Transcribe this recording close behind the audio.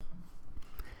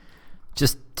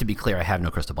to be clear, I have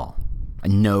no crystal ball.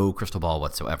 No crystal ball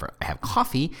whatsoever. I have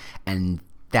coffee, and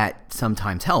that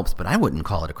sometimes helps, but I wouldn't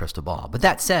call it a crystal ball. But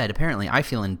that said, apparently I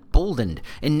feel emboldened,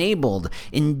 enabled,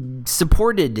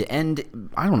 supported,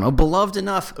 and, I don't know, beloved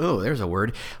enough, there's a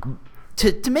word,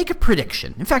 to make a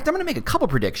prediction. In fact, I'm going to make a couple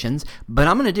predictions, but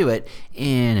I'm going to do it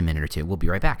in a minute or two. We'll be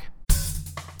right back.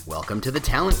 Welcome to the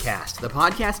Talent Cast, the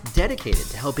podcast dedicated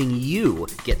to helping you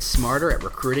get smarter at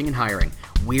recruiting and hiring.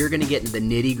 We're going to get into the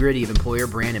nitty-gritty of employer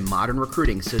brand and modern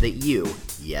recruiting so that you,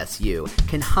 yes you,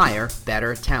 can hire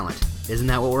better talent. Isn't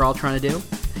that what we're all trying to do?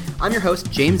 I'm your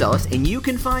host, James Ellis, and you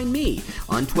can find me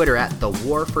on Twitter at The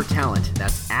War for Talent.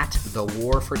 That's at The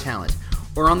War for Talent.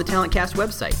 Or on the Talent Cast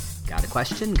website. Got a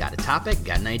question? Got a topic?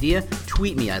 Got an idea?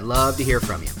 Tweet me. I'd love to hear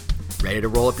from you. Ready to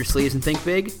roll up your sleeves and think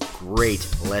big? Great.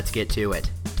 Let's get to it.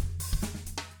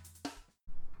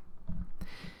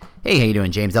 Hey, how you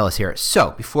doing? James Ellis here.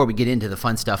 So, before we get into the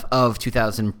fun stuff of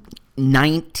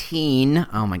 2019,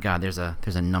 oh my God, there's a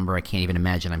number I can't even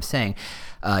imagine I'm saying.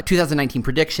 2019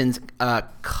 predictions, a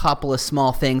couple of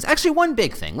small things. Actually, one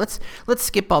big thing. Let's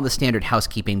skip all the standard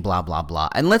housekeeping, blah, blah, blah,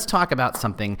 and let's talk about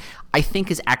something I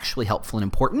think is actually helpful and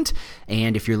important.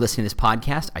 And if you're listening to this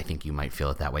podcast, I think you might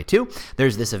feel it that way too.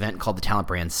 There's this event called the Talent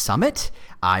Brand Summit.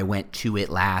 I went to it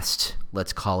last,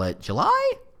 let's call it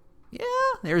July? Yeah,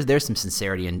 there's some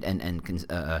sincerity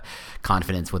and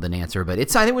confidence with an answer, but I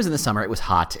think it was in the summer. It was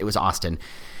hot. It was Austin.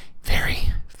 Very,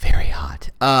 very hot.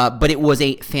 But it was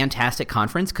a fantastic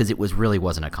conference because it really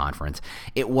wasn't a conference.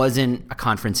 It wasn't a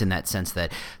conference in that sense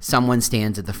that someone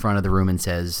stands at the front of the room and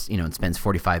says, and spends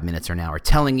 45 minutes or an hour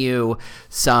telling you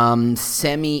some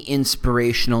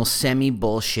semi-inspirational,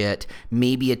 semi-bullshit,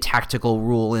 maybe a tactical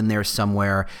rule in there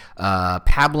somewhere.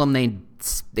 Pablum,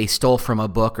 they stole from a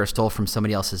book or stole from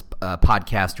somebody else's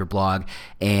podcast or blog,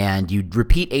 and you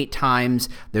repeat 8 times.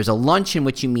 There's a lunch in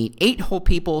which you meet 8 whole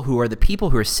people who are the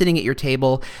people who are sitting at your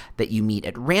table that you meet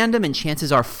at random, and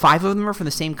chances are 5 of them are from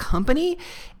the same company,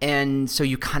 and so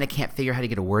you kind of can't figure out how to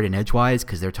get a word in edgewise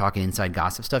because they're talking inside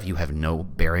gossip stuff you have no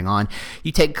bearing on.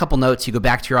 You take a couple notes, you go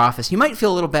back to your office, you might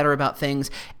feel a little better about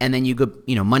things, and then you go,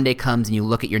 Monday comes and you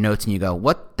look at your notes and you go,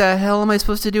 what the hell am I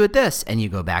supposed to do with this? And you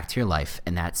go back to your life,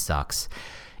 and that sucks.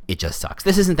 It just sucks.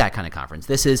 This isn't that kind of conference.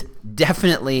 This is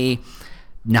definitely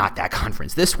not that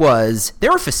conference. There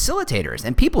were facilitators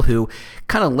and people who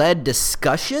kind of led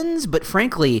discussions, but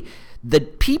frankly, the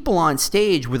people on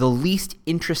stage were the least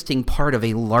interesting part of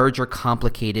a larger,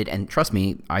 complicated, and trust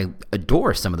me, I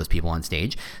adore some of those people on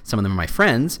stage. Some of them are my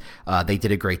friends. They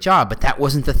did a great job, but that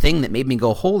wasn't the thing that made me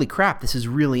go, holy crap, this is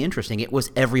really interesting. It was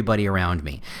everybody around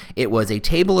me. It was a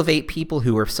table of 8 people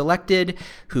who were selected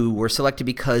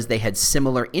because they had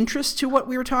similar interests to what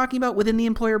we were talking about within the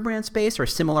employer brand space or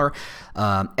similar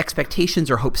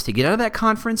expectations or hopes to get out of that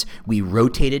conference. We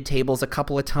rotated tables a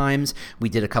couple of times. We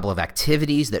did a couple of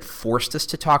activities that forced us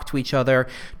to talk to each other,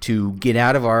 to get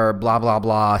out of our blah, blah,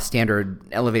 blah standard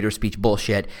elevator speech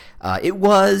bullshit. It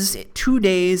was 2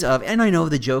 days of, and I know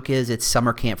the joke is it's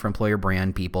summer camp for employer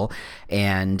brand people,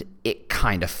 and it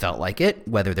kind of felt like it,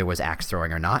 whether there was axe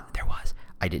throwing or not. There was.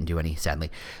 I didn't do any,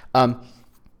 sadly. But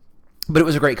it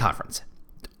was a great conference.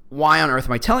 Why on earth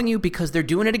am I telling you? Because they're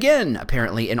doing it again,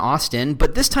 apparently, in Austin,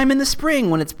 but this time in the spring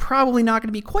when it's probably not going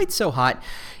to be quite so hot.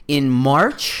 In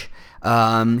March.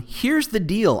 Here's the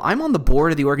deal. I'm on the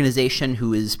board of the organization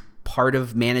who is part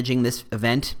of managing this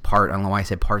event. I don't know why I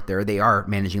said part there. They are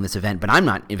managing this event, but I'm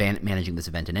not managing this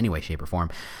event in any way, shape, or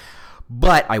form.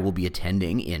 But I will be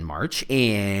attending in March,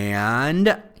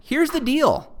 and here's the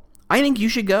deal. I think you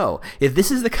should go. If this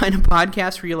is the kind of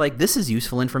podcast where you're like, this is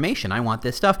useful information, I want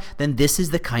this stuff, then this is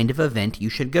the kind of event you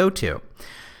should go to.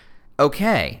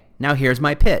 Okay, now here's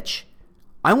my pitch.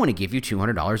 I want to give you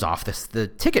 $200 off the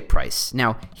ticket price.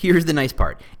 Now, here's the nice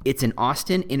part. It's in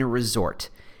Austin in a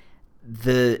resort.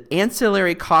 The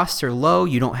ancillary costs are low.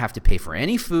 You don't have to pay for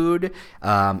any food.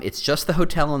 It's just the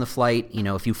hotel and the flight.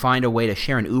 If you find a way to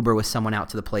share an Uber with someone out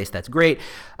to the place, that's great.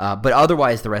 But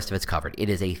otherwise, the rest of it's covered. It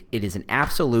is an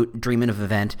absolute dream of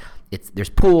event. There's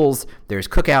pools, there's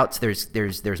cookouts,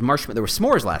 there's marshmallow. There were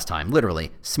s'mores last time,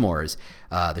 literally s'mores.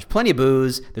 There's plenty of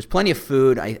booze. There's plenty of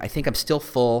food. I think I'm still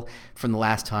full from the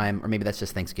last time, or maybe that's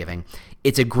just Thanksgiving.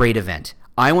 It's a great event.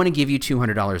 I want to give you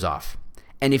 $200 off.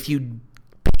 And if you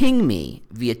ping me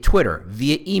via Twitter,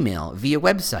 via email, via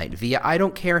website, via I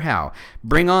don't care how.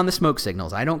 Bring on the smoke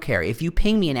signals. I don't care. If you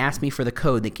ping me and ask me for the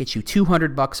code that gets you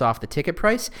 $200 off the ticket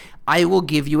price, I will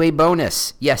give you a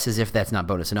bonus. Yes, as if that's not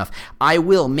bonus enough. I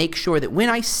will make sure that when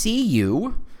I see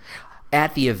you,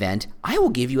 at the event, I will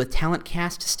give you a Talent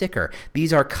Cast sticker.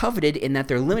 These are coveted in that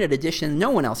they're limited edition. No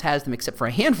one else has them except for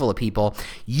a handful of people.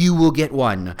 You will get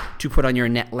one to put on your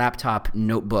laptop,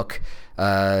 notebook,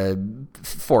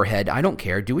 forehead. I don't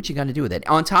care. Do what you got to do with it.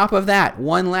 On top of that,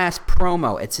 one last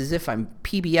promo. It's as if I'm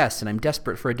PBS and I'm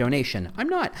desperate for a donation. I'm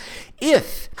not.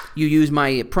 If you use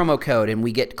my promo code and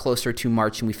we get closer to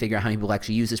March and we figure out how many people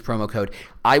actually use this promo code,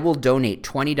 I will donate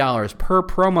 $20 per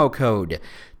promo code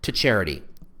to charity.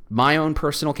 My own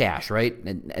personal cash, right?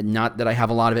 And not that I have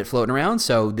a lot of it floating around,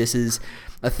 so this is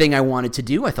a thing I wanted to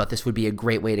do. I thought this would be a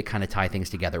great way to kind of tie things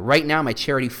together. Right now, my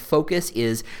charity focus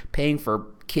is paying for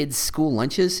kids' school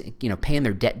lunches, paying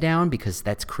their debt down because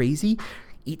that's crazy.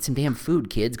 Eat some damn food,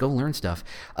 kids. Go learn stuff.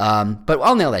 But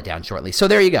I'll nail that down shortly. So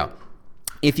there you go.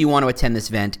 If you want to attend this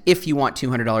event, if you want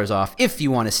 $200 off, if you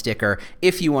want a sticker,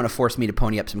 if you want to force me to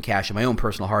pony up some cash in my own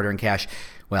personal hard-earned cash,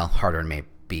 well, hard-earned may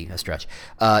be a stretch,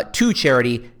 to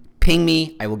charity, ping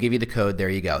me. I will give you the code. There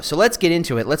you go. So let's get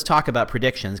into it. Let's talk about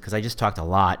predictions because I just talked a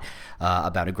lot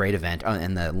about a great event,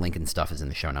 and the link and stuff is in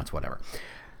the show notes, whatever.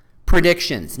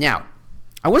 Predictions. Now,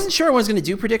 I wasn't sure I was going to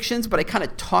do predictions, but I kind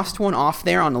of tossed one off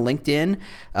there on the LinkedIn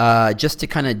just to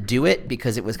kind of do it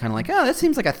because it was kind of like, oh, that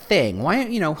seems like a thing. Why,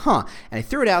 And I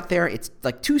threw it out there. It's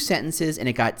like 2 sentences, and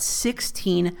it got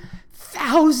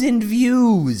 16,000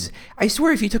 views. I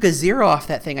swear if you took a 0 off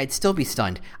that thing, I'd still be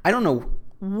stunned. I don't know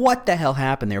what the hell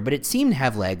happened there, but it seemed to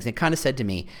have legs. It kind of said to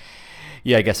me,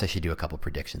 yeah, I guess I should do a couple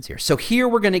predictions here. So here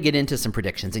we're going to get into some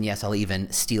predictions, and yes, I'll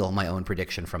even steal my own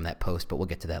prediction from that post, but we'll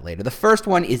get to that later. The first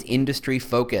one is industry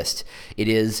focused. It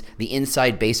is the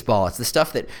inside baseball. It's the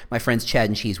stuff that my friends Chad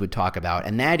and Cheese would talk about,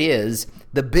 and that is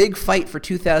the big fight for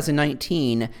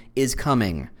 2019 is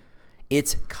coming.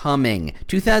 It's coming.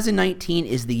 2019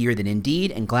 is the year that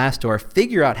Indeed and Glassdoor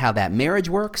figure out how that marriage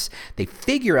works. They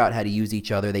figure out how to use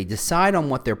each other. They decide on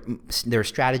what their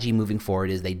strategy moving forward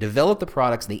is. They develop the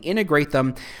products. They integrate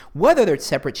them. Whether they're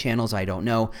separate channels, I don't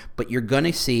know. But you're going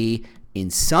to see, in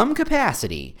some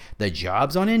capacity, the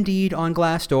jobs on Indeed on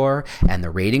Glassdoor and the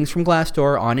ratings from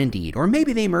Glassdoor on Indeed. Or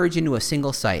maybe they merge into a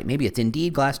single site. Maybe it's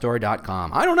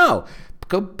IndeedGlassdoor.com. I don't know.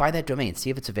 Go buy that domain, see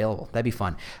if it's available. That'd be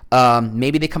fun.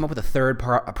 Maybe they come up with a third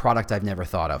product I've never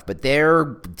thought of. But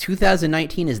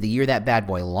 2019 is the year that bad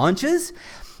boy launches,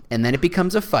 and then it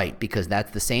becomes a fight because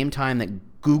that's the same time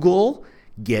that Google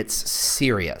gets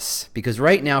serious. Because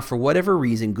right now, for whatever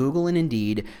reason, Google and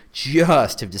Indeed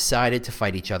just have decided to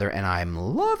fight each other, and I'm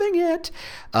loving it.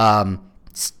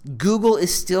 Google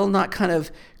is still not kind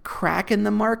of cracking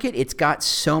the market. It's got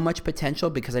so much potential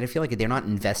because I feel like they're not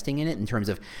investing in it in terms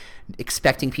of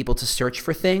expecting people to search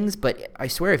for things. But I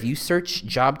swear, if you search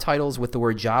job titles with the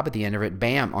word job at the end of it,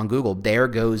 bam, on Google, there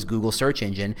goes Google search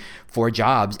engine for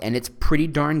jobs, and it's pretty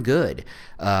darn good.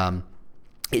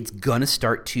 It's going to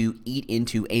start to eat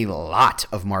into a lot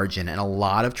of margin and a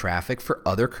lot of traffic for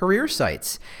other career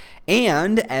sites.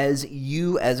 And as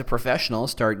you, as a professional,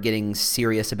 start getting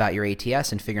serious about your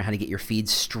ATS and figuring out how to get your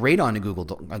feeds straight onto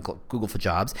Google for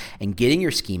Jobs and getting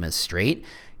your schemas straight,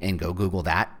 and go Google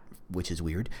that, which is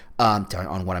weird, on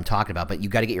what I'm talking about. But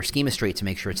you've got to get your schema straight to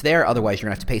make sure it's there. Otherwise, you're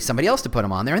going to have to pay somebody else to put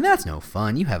them on there, and that's no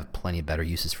fun. You have plenty of better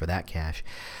uses for that cash.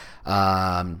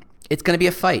 It's going to be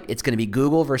a fight. It's going to be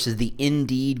Google versus the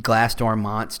Indeed Glassdoor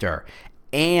monster.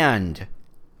 And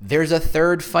there's a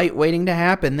third fight waiting to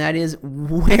happen. That is,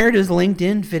 where does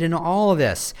LinkedIn fit into all of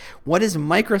this? What is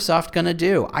Microsoft going to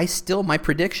do? My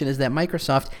prediction is that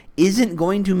Microsoft isn't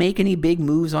going to make any big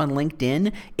moves on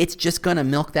LinkedIn. It's just going to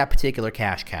milk that particular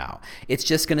cash cow. It's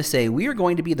just going to say, we are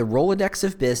going to be the Rolodex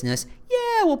of business.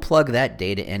 Yeah, we'll plug that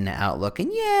data into Outlook, and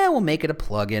yeah, we'll make it a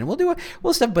plugin.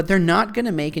 We'll stuff, but they're not going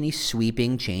to make any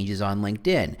sweeping changes on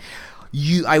LinkedIn.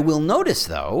 I will notice,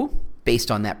 though,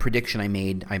 based on that prediction I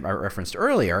made, I referenced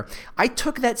earlier, I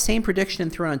took that same prediction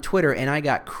and threw it on Twitter, and I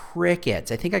got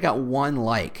crickets. I think I got 1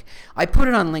 like. I put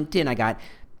it on LinkedIn. I got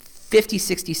 50,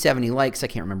 60, 70 likes. I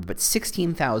can't remember, but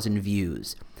 16,000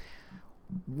 views.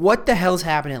 What the hell's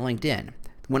happening at LinkedIn?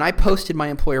 When I posted my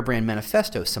employer brand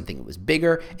manifesto, something that was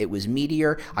bigger, it was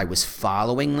meatier, I was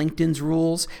following LinkedIn's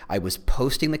rules, I was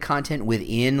posting the content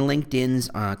within LinkedIn's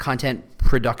content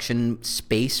production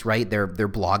space, right? Their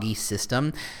bloggy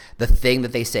system. The thing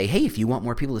that they say, hey, if you want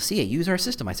more people to see it, use our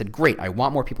system. I said, great, I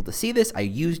want more people to see this. I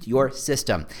used your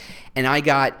system. And I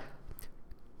got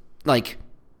I'm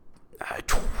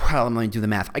going to do the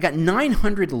math. I got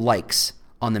 900 likes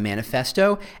on the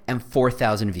manifesto and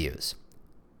 4,000 views.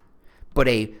 But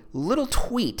a little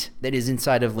tweet that is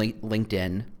inside of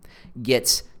LinkedIn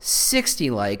gets 60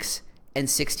 likes and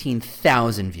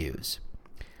 16,000 views.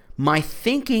 My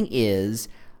thinking is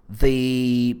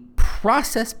the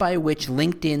process by which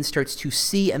LinkedIn starts to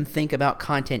see and think about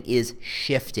content is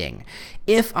shifting.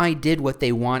 If I did what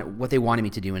they wanted me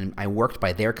to do, and I worked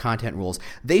by their content rules,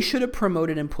 they should have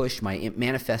promoted and pushed my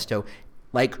manifesto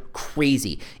like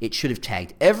crazy. It should have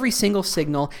tagged every single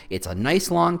signal. It's a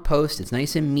nice long post. It's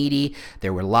nice and meaty.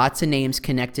 There were lots of names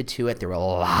connected to it. There were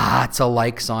lots of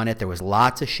likes on it. There was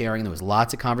lots of sharing. There was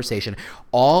lots of conversation.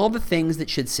 All the things that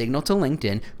should signal to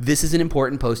LinkedIn, this is an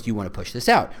important post. You want to push this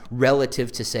out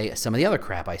relative to, say, some of the other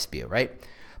crap I spew, right?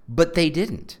 But they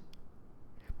didn't.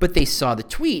 But they saw the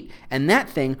tweet, and that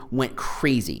thing went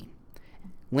crazy.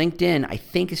 LinkedIn, I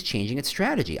think, is changing its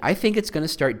strategy. I think it's going to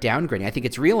start downgrading. I think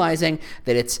it's realizing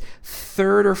that its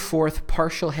third or fourth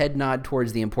partial head nod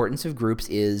towards the importance of groups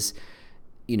is,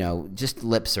 just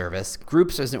lip service.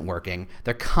 Groups isn't working.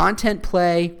 Their content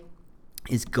play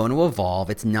is going to evolve.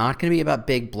 It's not going to be about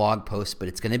big blog posts, but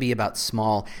it's going to be about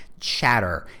small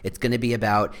chatter. It's going to be a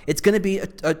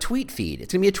tweet feed.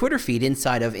 It's going to be a Twitter feed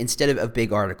instead of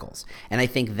big articles. And I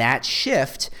think that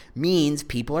shift means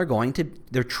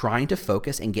they're trying to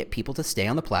focus and get people to stay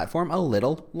on the platform a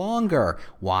little longer.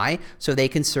 Why? So they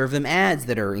can serve them ads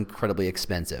that are incredibly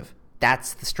expensive.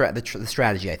 That's the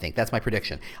strategy, I think. That's my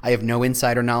prediction. I have no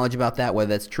insider knowledge about that, whether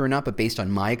that's true or not, but based on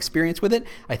my experience with it,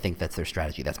 I think that's their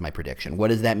strategy. That's my prediction. What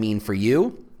does that mean for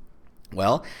you?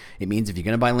 Well, it means if you're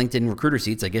going to buy LinkedIn recruiter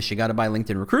seats, I guess you got to buy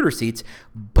LinkedIn recruiter seats,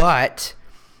 but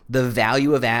the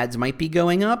value of ads might be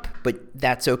going up, but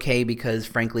that's okay because,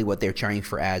 frankly, what they're charging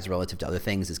for ads relative to other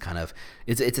things is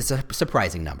it's a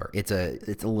surprising number. It's a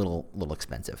little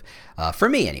expensive for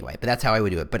me anyway. But that's how I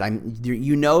would do it. But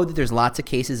that there's lots of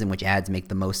cases in which ads make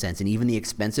the most sense, and even the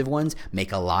expensive ones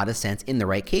make a lot of sense in the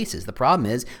right cases. The problem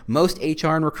is most HR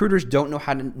and recruiters don't know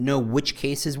how to know which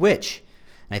case is which.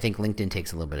 And I think LinkedIn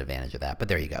takes a little bit of advantage of that. But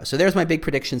there you go. So there's my big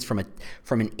predictions from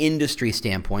an industry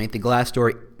standpoint. The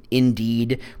Glassdoor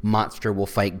Indeed monster will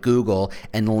fight Google,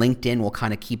 and LinkedIn will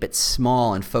kind of keep it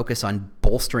small and focus on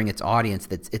bolstering its audience,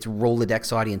 its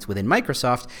Rolodex audience within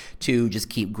Microsoft, to just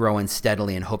keep growing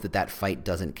steadily and hope that fight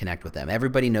doesn't connect with them.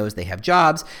 Everybody knows they have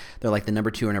jobs. They're like the number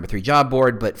 2 or number 3 job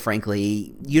board, but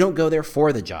frankly, you don't go there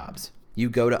for the jobs. You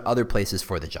go to other places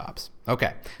for the jobs.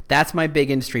 Okay, that's my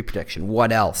big industry prediction.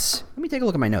 What else? Let me take a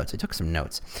look at my notes. I took some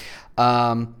notes.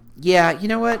 Yeah, you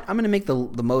know what? I'm going to make the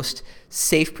most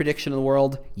safe prediction in the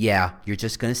world. Yeah, you're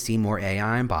just going to see more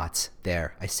AI and bots.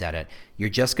 There, I said it. You're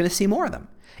just going to see more of them.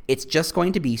 It's just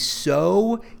going to be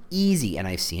so easy, and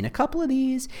I've seen a couple of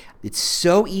these. It's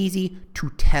so easy to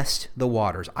test the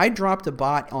waters. I dropped a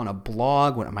bot on a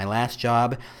blog at my last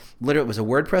job. Literally, it was a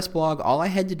WordPress blog. All I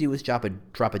had to do was drop a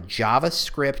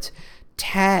JavaScript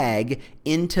tag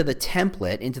into the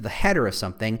template, into the header of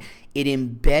something. It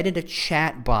embedded a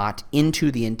chat bot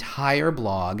into the entire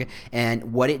blog,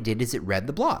 and what it did is it read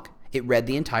the blog. It read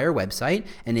the entire website,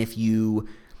 and if you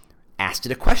asked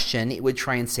it a question, it would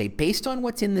try and say, based on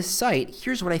what's in this site,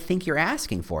 here's what I think you're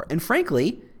asking for. And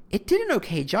frankly, it did an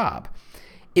okay job.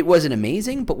 It wasn't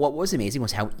amazing, but what was amazing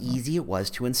was how easy it was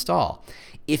to install.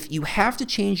 If you have to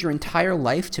change your entire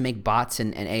life to make bots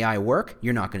and AI work,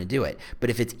 you're not going to do it. But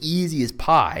if it's easy as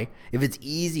pie, if it's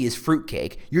easy as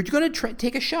fruitcake, you're going to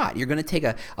take a shot. You're going to take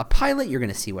a pilot, you're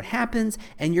going to see what happens,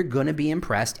 and you're going to be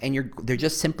impressed, and they're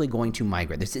just simply going to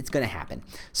migrate. It's going to happen.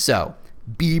 So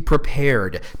be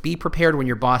prepared. Be prepared when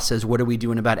your boss says, what are we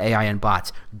doing about AI and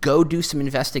bots? Go do some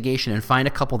investigation and find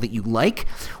a couple that you like,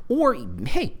 or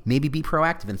hey, maybe be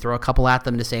proactive and throw a couple at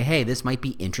them to say, hey, this might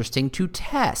be interesting to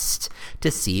test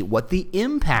to see what the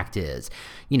impact is.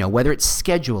 Whether it's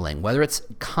scheduling, whether it's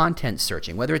content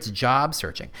searching, whether it's job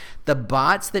searching. The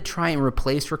bots that try and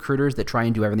replace recruiters, that try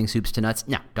and do everything soups to nuts,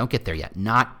 no, don't get there yet.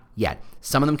 Not yet.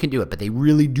 Some of them can do it, but they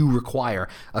really do require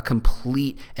a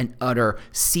complete and utter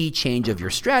sea change of your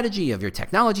strategy, of your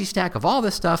technology stack, of all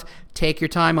this stuff. Take your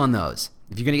time on those.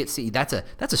 If you're going to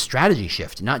that's a strategy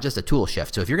shift, not just a tool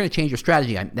shift. So if you're going to change your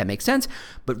strategy, that makes sense.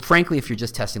 But frankly, if you're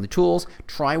just testing the tools,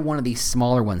 try one of these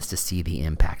smaller ones to see the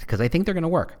impact, because I think they're going to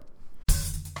work.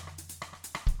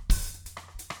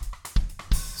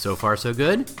 So far, so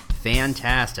good?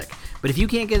 Fantastic. But if you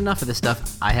can't get enough of this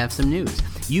stuff, I have some news.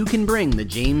 You can bring the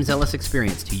James Ellis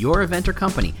experience to your event or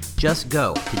company. Just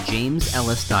go to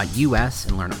jamesellis.us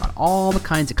and learn about all the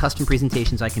kinds of custom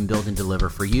presentations I can build and deliver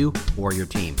for you or your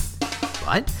team.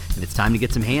 But if it's time to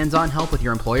get some hands-on help with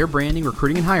your employer branding,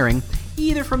 recruiting, and hiring,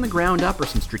 either from the ground up or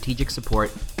some strategic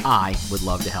support, I would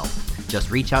love to help. Just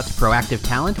reach out to Proactive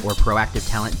Talent or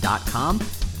proactivetalent.com.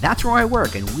 That's where I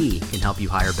work, and we can help you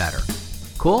hire better.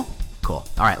 Cool? Cool.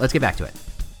 All right, let's get back to it.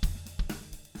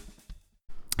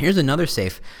 Here's another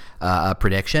safe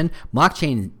prediction.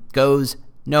 Blockchain goes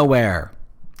nowhere.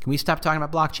 Can we stop talking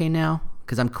about blockchain now?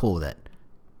 Because I'm cool with it.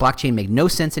 Blockchain made no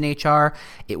sense in HR.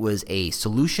 It was a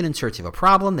solution in search of a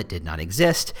problem that did not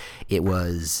exist. It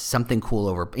was something cool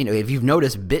over, if you've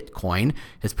noticed, Bitcoin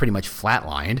has pretty much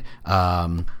flatlined.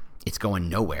 It's going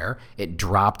nowhere. It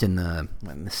dropped in the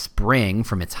spring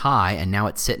from its high, and now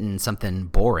it's sitting something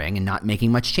boring and not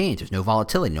making much change. There's no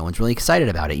volatility. No one's really excited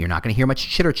about it. You're not going to hear much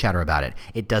chitter chatter about it.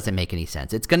 It doesn't make any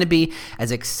sense. It's going to be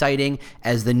as exciting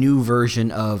as the new version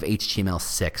of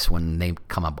HTML6 when they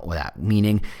come up with that,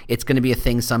 meaning it's going to be a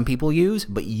thing some people use,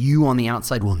 but you on the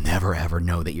outside will never, ever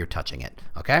know that you're touching it.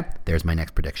 Okay? There's my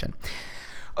next prediction.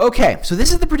 Okay, so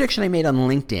this is the prediction I made on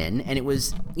LinkedIn, and it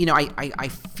was, I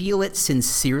feel it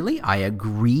sincerely. I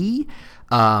agree,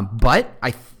 but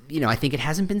I think it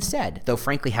hasn't been said. Though,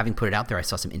 frankly, having put it out there, I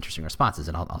saw some interesting responses,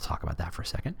 and I'll talk about that for a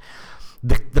second.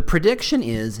 The prediction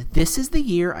is this is the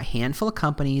year a handful of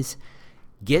companies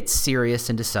get serious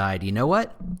and decide, you know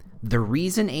what? The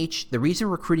reason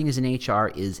recruiting is in HR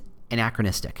is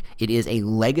anachronistic. It is a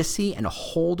legacy and a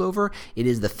holdover. It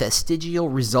is the vestigial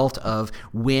result of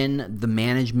when the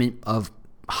management of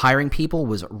hiring people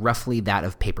was roughly that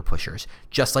of paper pushers,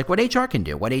 just like what HR can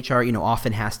do. What HR,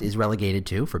 often is relegated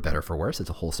to, for better or for worse, it's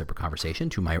a whole separate conversation,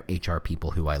 to my HR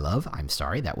people who I love. I'm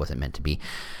sorry, that wasn't meant to be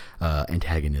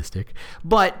antagonistic.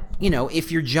 But,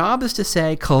 if your job is to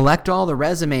say, collect all the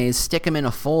resumes, stick them in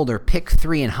a folder, pick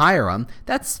 3 and hire them,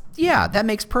 that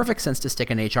makes perfect sense to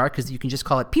stick in HR because you can just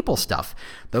call it people stuff.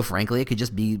 Though, frankly, it could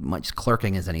just be much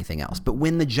clerking as anything else. But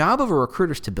when the job of a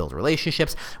recruiter is to build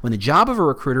relationships, when the job of a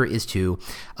recruiter is to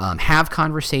have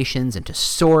conversations and to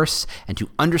source and to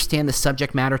understand the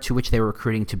subject matter to which they were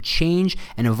recruiting, to change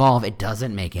and evolve, it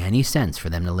doesn't make any sense for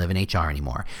them to live in HR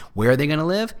anymore. Where are they going to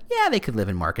live? Yeah, they could live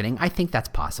in marketing. I think that's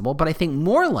possible, but I think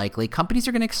more likely companies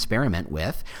are going to experiment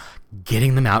with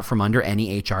getting them out from under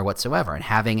any HR whatsoever and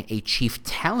having a chief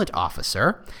talent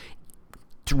officer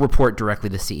to report directly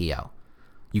to the CEO.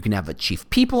 You can have a chief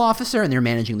people officer, and they're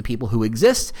managing the people who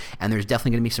exist, and there's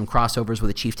definitely going to be some crossovers with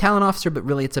a chief talent officer, but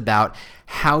really it's about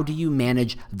how do you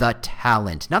manage the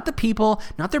talent, not the people,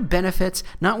 not their benefits,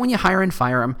 not when you hire and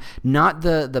fire them, not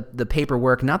the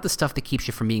paperwork, not the stuff that keeps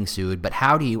you from being sued, but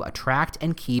how do you attract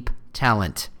and keep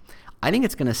talent? I think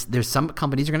there's some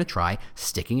companies are going to try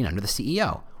sticking it under the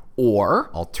CEO. Or,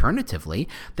 alternatively,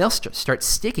 they'll start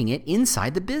sticking it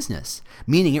inside the business,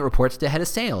 meaning it reports to head of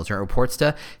sales or it reports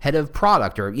to head of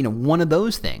product or, one of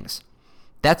those things.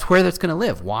 That's where that's going to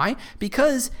live. Why?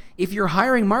 Because if you're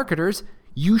hiring marketers,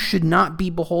 you should not be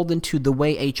beholden to the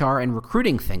way HR and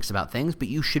recruiting thinks about things, but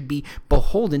you should be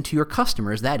beholden to your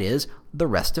customers. That is, the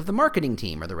rest of the marketing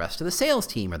team or the rest of the sales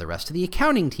team or the rest of the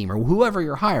accounting team or whoever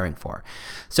you're hiring for.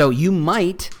 So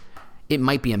it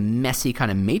might be a messy kind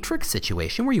of matrix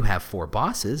situation where you have 4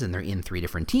 bosses and they're in 3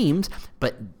 different teams,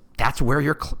 but that's where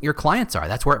your clients are.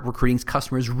 That's where recruiting's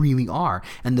customers really are.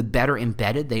 And the better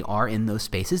embedded they are in those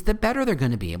spaces, the better they're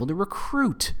going to be able to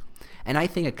recruit. And I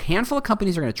think a handful of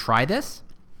companies are going to try this,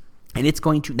 and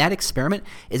that experiment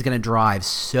is going to drive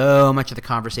so much of the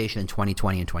conversation in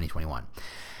 2020 and 2021.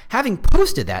 Having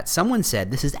posted that, someone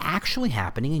said this is actually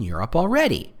happening in Europe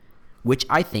already, which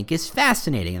I think is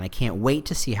fascinating, and I can't wait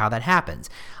to see how that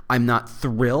happens. I'm not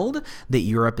thrilled that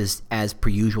Europe is, as per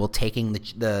usual, taking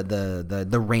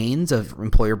the reins of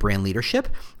employer brand leadership.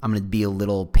 I'm going to be a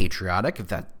little patriotic, if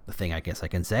that's the thing I guess I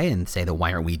can say, and say that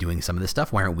why aren't we doing some of this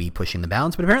stuff? Why aren't we pushing the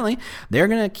bounds? But apparently, they're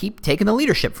going to keep taking the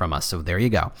leadership from us, so there you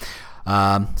go.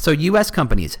 So U.S.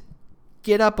 companies,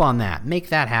 get up on that. Make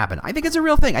that happen. I think it's a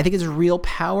real thing. I think there's real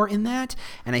power in that,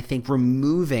 and I think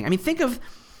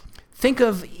think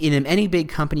of in any big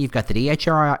company, you've got the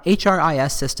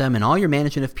HRIS system and all your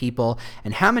management of people,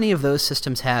 and how many of those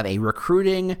systems have a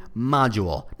recruiting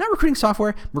module? Not recruiting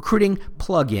software, recruiting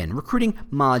plugin, recruiting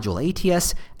module,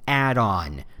 ATS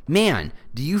add-on. Man,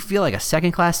 do you feel like a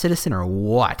second-class citizen or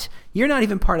what? You're not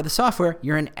even part of the software.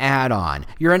 You're an add-on.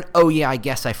 You're an, oh yeah, I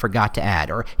guess I forgot to add.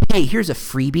 Or, hey, here's a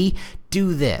freebie.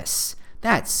 Do this.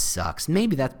 That sucks.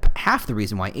 Maybe that's half the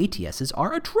reason why ATSs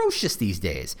are atrocious these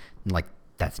days. Like,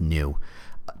 that's new.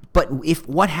 But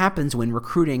what happens when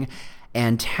recruiting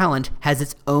and talent has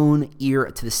its own ear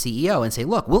to the CEO and say,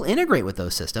 look, we'll integrate with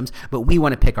those systems, but we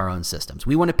want to pick our own systems.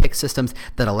 We want to pick systems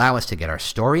that allow us to get our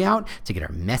story out, to get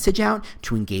our message out,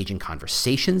 to engage in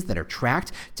conversations that are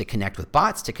tracked, to connect with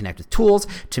bots, to connect with tools,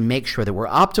 to make sure that we're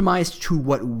optimized to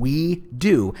what we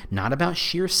do, not about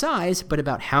sheer size, but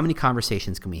about how many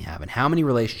conversations can we have and how many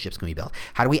relationships can we build?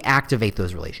 How do we activate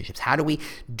those relationships? How do we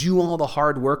do all the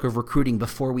hard work of recruiting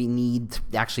before we need to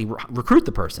actually recruit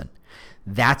the person?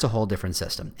 That's a whole different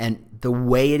system. And the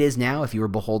way it is now, if you were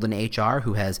beholden to HR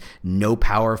who has no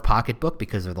power of pocketbook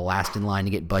because they're the last in line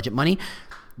to get budget money,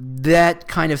 that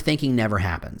kind of thinking never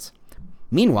happens.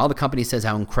 Meanwhile, the company says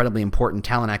how incredibly important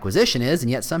talent acquisition is, and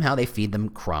yet somehow they feed them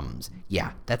crumbs.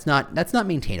 Yeah, that's not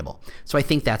maintainable. So I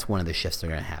think that's one of the shifts that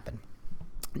are going to happen.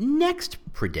 Next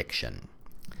prediction.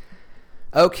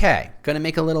 Okay, going to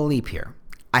make a little leap here.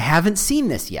 I haven't seen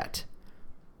this yet,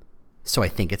 so I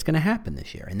think it's going to happen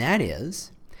this year, and that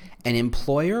is an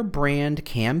employer brand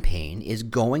campaign is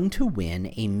going to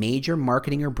win a major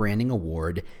marketing or branding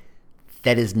award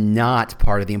that is not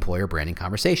part of the employer branding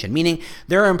conversation, meaning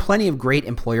there are plenty of great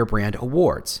employer brand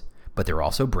awards, but there are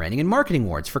also branding and marketing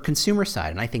awards for consumer side.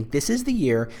 And I think this is the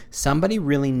year somebody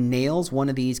really nails one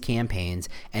of these campaigns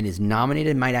and is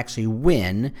nominated and might actually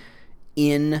win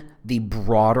in the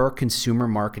broader consumer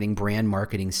marketing, brand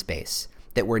marketing space.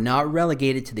 That we're not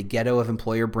relegated to the ghetto of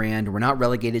employer brand, we're not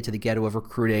relegated to the ghetto of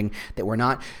recruiting, that we're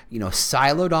not,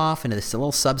 siloed off into this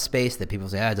little subspace that people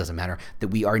say, it doesn't matter, that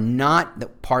we are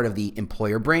not part of the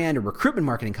employer brand or recruitment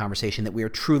marketing conversation, that we are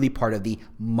truly part of the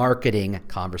marketing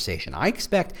conversation. I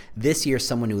expect this year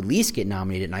someone to at least get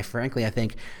nominated, and I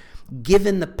think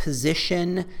given the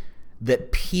position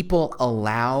that people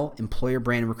allow employer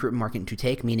brand and recruitment marketing to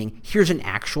take, meaning here's an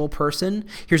actual person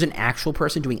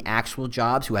doing actual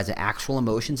jobs who has actual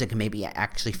emotions and can maybe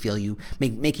actually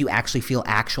make you actually feel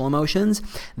actual emotions.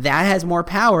 That has more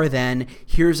power than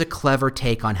here's a clever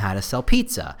take on how to sell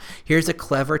pizza. Here's a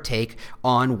clever take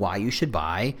on why you should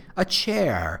buy a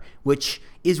chair, which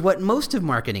is what most of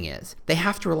marketing is. They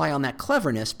have to rely on that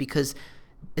cleverness because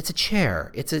it's a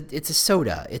chair, it's a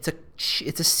soda, it's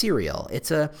a cereal,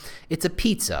 it's a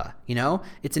pizza,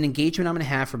 it's an engagement I'm going to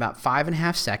have for about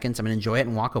 5.5 seconds. I'm going to enjoy it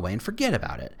and walk away and forget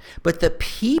about it. But the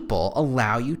people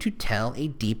allow you to tell a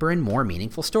deeper and more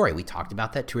meaningful story. We talked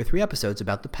about that 2 or 3 episodes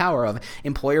about the power of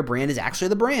employer brand is actually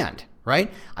the brand,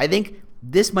 right? I think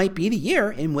this might be the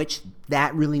year in which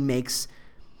that really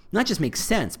not just makes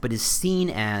sense, but is seen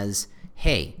as,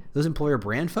 hey, those employer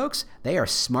brand folks, they are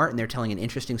smart and they're telling an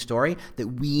interesting story that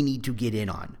we need to get in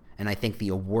on. And I think the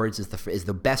awards is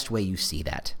the best way you see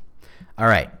that. All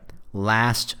right,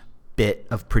 last bit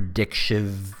of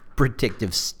predictive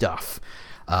stuff.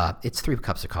 It's 3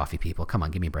 cups of coffee, people. Come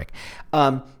on, give me a break.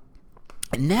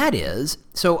 And that is,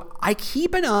 so I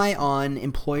keep an eye on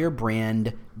employer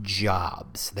brand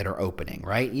jobs that are opening,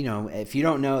 right? If you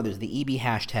don't know, there's the EB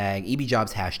hashtag, EB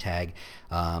jobs hashtag.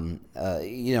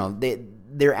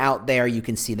 They're out there. You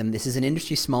can see them. This is an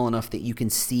industry small enough that you can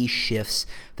see shifts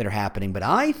that are happening. But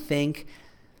I think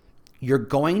you're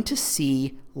going to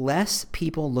see less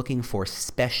people looking for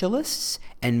specialists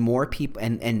and more people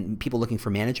and people looking for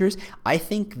managers. I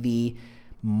think the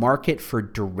market for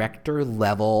director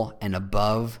level and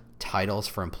above titles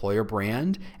for employer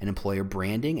brand and employer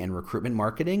branding and recruitment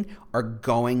marketing are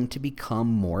going to become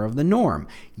more of the norm.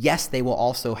 Yes, they will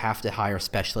also have to hire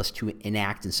specialists to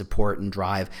enact and support and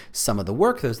drive some of the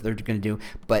work those they're going to do.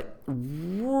 But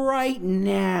right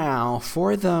now,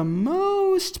 for the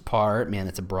most part, man,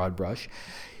 that's a broad brush.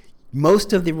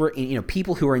 Most of the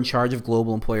people who are in charge of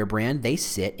global employer brand, they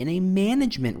sit in a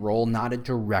management role, not a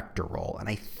director role. And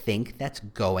I think that's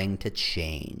going to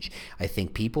change. I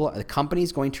think the company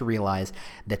is going to realize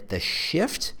that the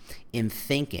shift in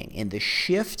thinking and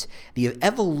the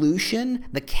evolution,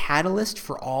 the catalyst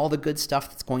for all the good stuff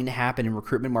that's going to happen in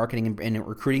recruitment marketing and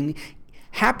recruiting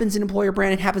happens in employer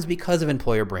brand. It happens because of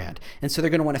employer brand. And so they're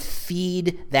going to want to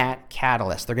feed that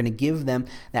catalyst. They're going to give them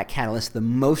that catalyst the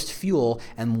most fuel.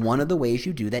 And one of the ways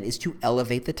you do that is to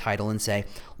elevate the title and say,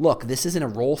 look, this isn't a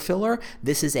role filler.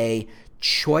 This is a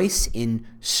choice in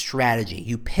strategy.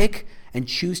 You pick and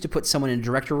choose to put someone in a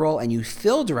director role, and you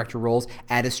fill director roles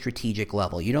at a strategic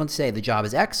level. You don't say the job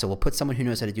is X, so we'll put someone who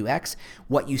knows how to do X.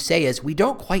 What you say is, we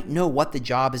don't quite know what the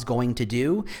job is going to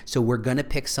do, so we're going to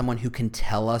pick someone who can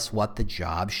tell us what the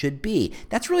job should be.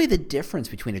 That's really the difference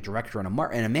between a director and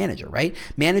a manager, right?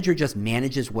 Manager just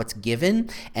manages what's given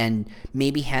and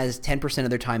maybe has 10% of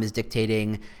their time is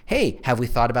dictating, hey, have we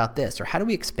thought about this? Or how do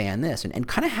we expand this? And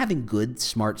kind of having good,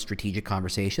 smart, strategic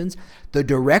conversations. The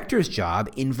director's job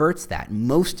inverts that.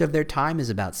 Most of their time is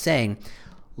about saying,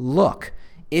 look,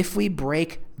 if we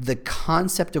break the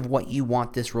concept of what you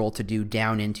want this role to do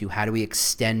down into how do we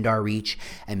extend our reach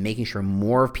and making sure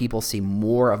more people see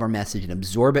more of our message and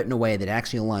absorb it in a way that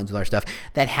actually aligns with our stuff,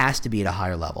 that has to be at a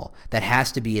higher level. That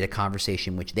has to be at a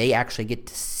conversation which they actually get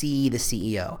to see the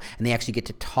CEO and they actually get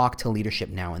to talk to leadership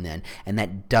now and then. And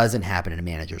that doesn't happen in a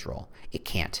manager's role. It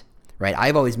can't, right?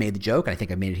 I've always made the joke, and I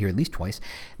think I've made it here at least twice,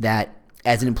 that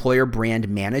as an employer brand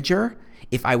manager,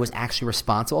 if I was actually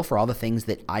responsible for all the things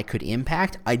that I could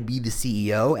impact, I'd be the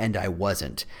CEO, and I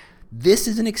wasn't. This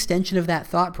is an extension of that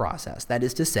thought process. That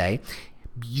is to say,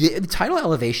 title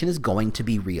elevation is going to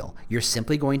be real. You're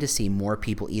simply going to see more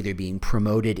people either being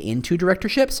promoted into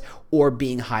directorships or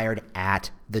being hired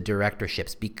at the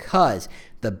directorships, because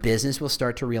the business will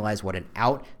start to realize what an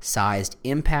outsized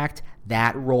impact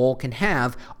that role can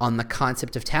have on the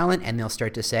concept of talent, and they'll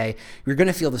start to say, you're going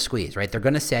to feel the squeeze, right? They're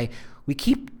going to say, we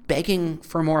keep begging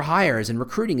for more hires, and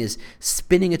recruiting is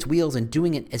spinning its wheels and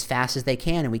doing it as fast as they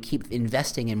can, and we keep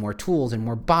investing in more tools and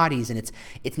more bodies, and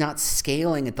it's not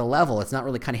scaling at the level. It's not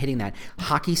really kind of hitting that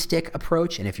hockey stick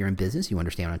approach. And if you're in business, you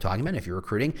understand what I'm talking about. If you're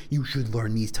recruiting, you should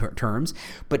learn these terms.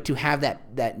 But to have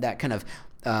that kind of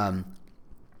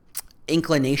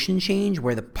inclination change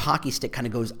where the hockey stick kind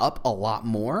of goes up a lot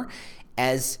more,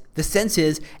 as the sense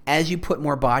is, as you put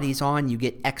more bodies on, you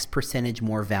get X percentage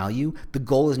more value. The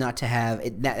goal is not to have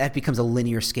it, that becomes a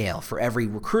linear scale. For every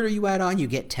recruiter you add on, you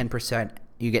get 10%,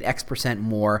 you get X percent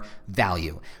more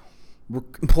value.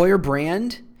 Employer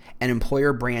brand and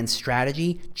employer brand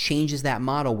strategy changes that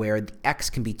model where the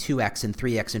X can be 2X and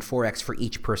 3X and 4X for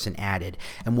each person added.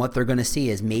 And what they're going to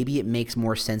see is maybe it makes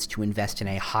more sense to invest in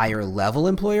a higher level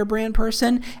employer brand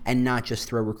person and not just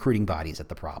throw recruiting bodies at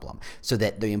the problem, so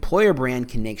that the employer brand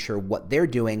can make sure what they're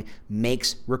doing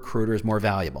makes recruiters more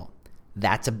valuable.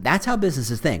 That's how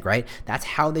businesses think, right? That's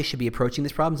how they should be approaching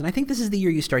these problems. And I think this is the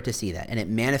year you start to see that. And it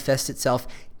manifests itself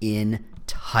in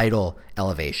title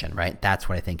elevation, right? That's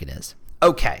what I think it is.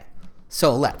 Okay.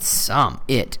 So let's sum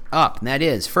it up. And that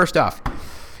is, first off,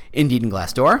 Indeed and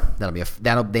Glassdoor.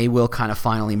 They will kind of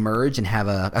finally merge and have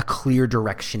a clear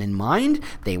direction in mind.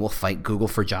 They will fight Google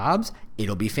for jobs.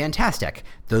 It'll be fantastic.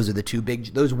 Those will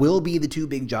be the two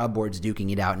big job boards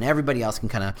duking it out, and everybody else can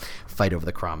kind of fight over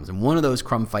the crumbs. And one of those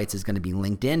crumb fights is going to be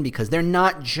LinkedIn, because they're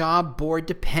not job board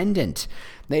dependent.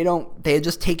 They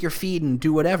just take your feed and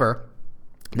do whatever.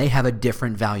 They have a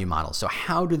different value model. So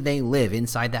how do they live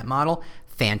inside that model?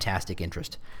 Fantastic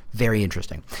interest. Very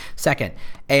interesting. Second,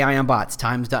 AI on bots.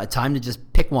 Time to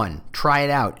just pick one, try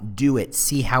it out, do it,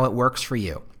 see how it works for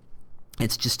you.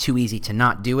 It's just too easy to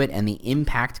not do it, and the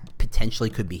impact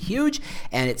potentially could be huge.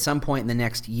 And at some point in the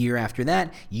next year after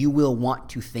that, you will want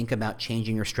to think about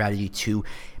changing your strategy to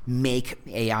make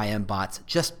AI and bots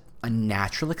just a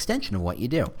natural extension of what you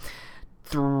do.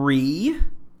 3,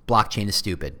 blockchain is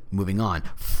stupid. Moving on.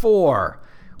 4,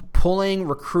 pulling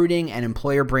recruiting and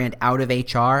employer brand out of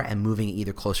HR and moving it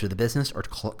either closer to the business or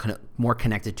more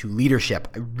connected to leadership.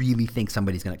 I really think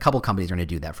a couple companies are going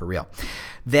to do that for real.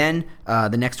 Then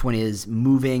the next one is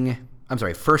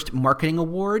first marketing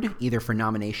award, either for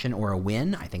nomination or a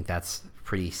win. I think that's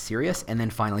pretty serious. And then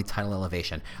finally, title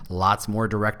elevation. Lots more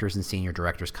directors and senior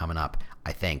directors coming up.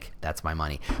 I think that's my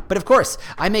money. But of course,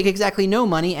 I make exactly no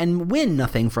money and win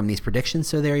nothing from these predictions.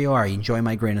 So there you are. Enjoy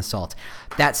my grain of salt.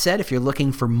 That said, if you're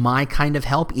looking for my kind of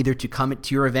help, either to come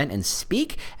to your event and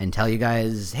speak and tell you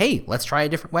guys, hey, let's try a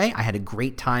different way. I had a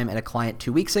great time at a client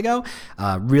 2 weeks ago,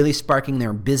 really sparking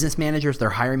their business managers, their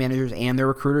hiring managers, and their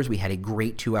recruiters. We had a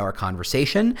great 2-hour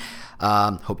conversation.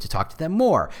 Hope to talk to them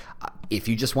more. If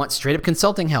you just want straight up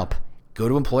consulting help, go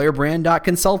to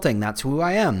employerbrand.consulting. That's who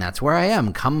I am. That's where I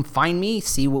am. Come find me,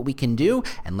 see what we can do,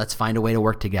 and let's find a way to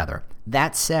work together.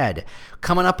 That said,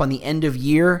 coming up on the end of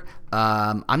year,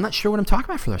 I'm not sure what I'm talking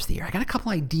about for the rest of the year. I got a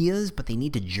couple ideas, but they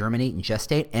need to germinate and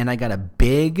gestate, and I got a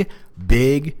big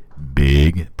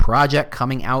project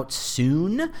coming out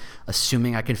soon,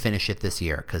 assuming I can finish it this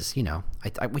year, because,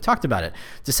 we talked about it.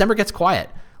 December gets quiet.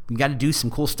 You got to do some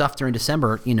cool stuff during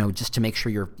December, just to make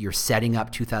sure you're setting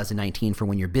up 2019 for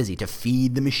when you're busy to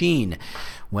feed the machine.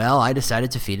 Well, I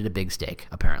decided to feed it a big steak,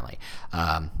 apparently.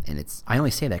 And I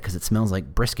only say that because it smells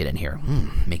like brisket in here.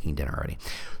 Making dinner already.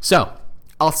 So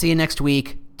I'll see you next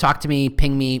week. Talk to me,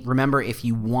 ping me. Remember, if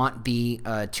you want the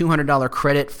 $200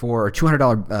 credit for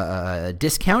 $200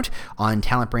 discount on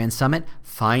Talent Brand Summit,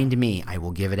 find me. I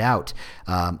will give it out.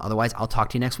 Otherwise, I'll talk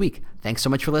to you next week. Thanks so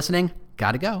much for listening.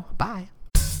 Gotta go. Bye.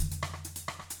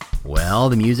 Well,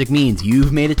 the music means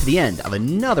you've made it to the end of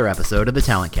another episode of the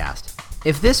Talent Cast.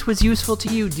 If this was useful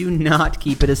to you, do not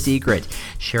keep it a secret.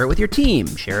 Share it with your team.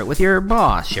 Share it with your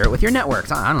boss. Share it with your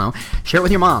networks. I don't know. Share it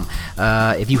with your mom.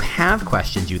 If you have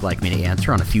questions you'd like me to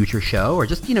answer on a future show, or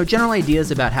just, general ideas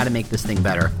about how to make this thing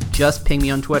better, just ping me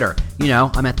on Twitter.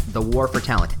 I'm at The War for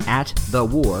Talent, at The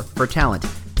War for Talent.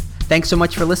 Thanks so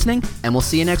much for listening, and we'll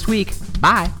see you next week.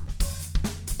 Bye.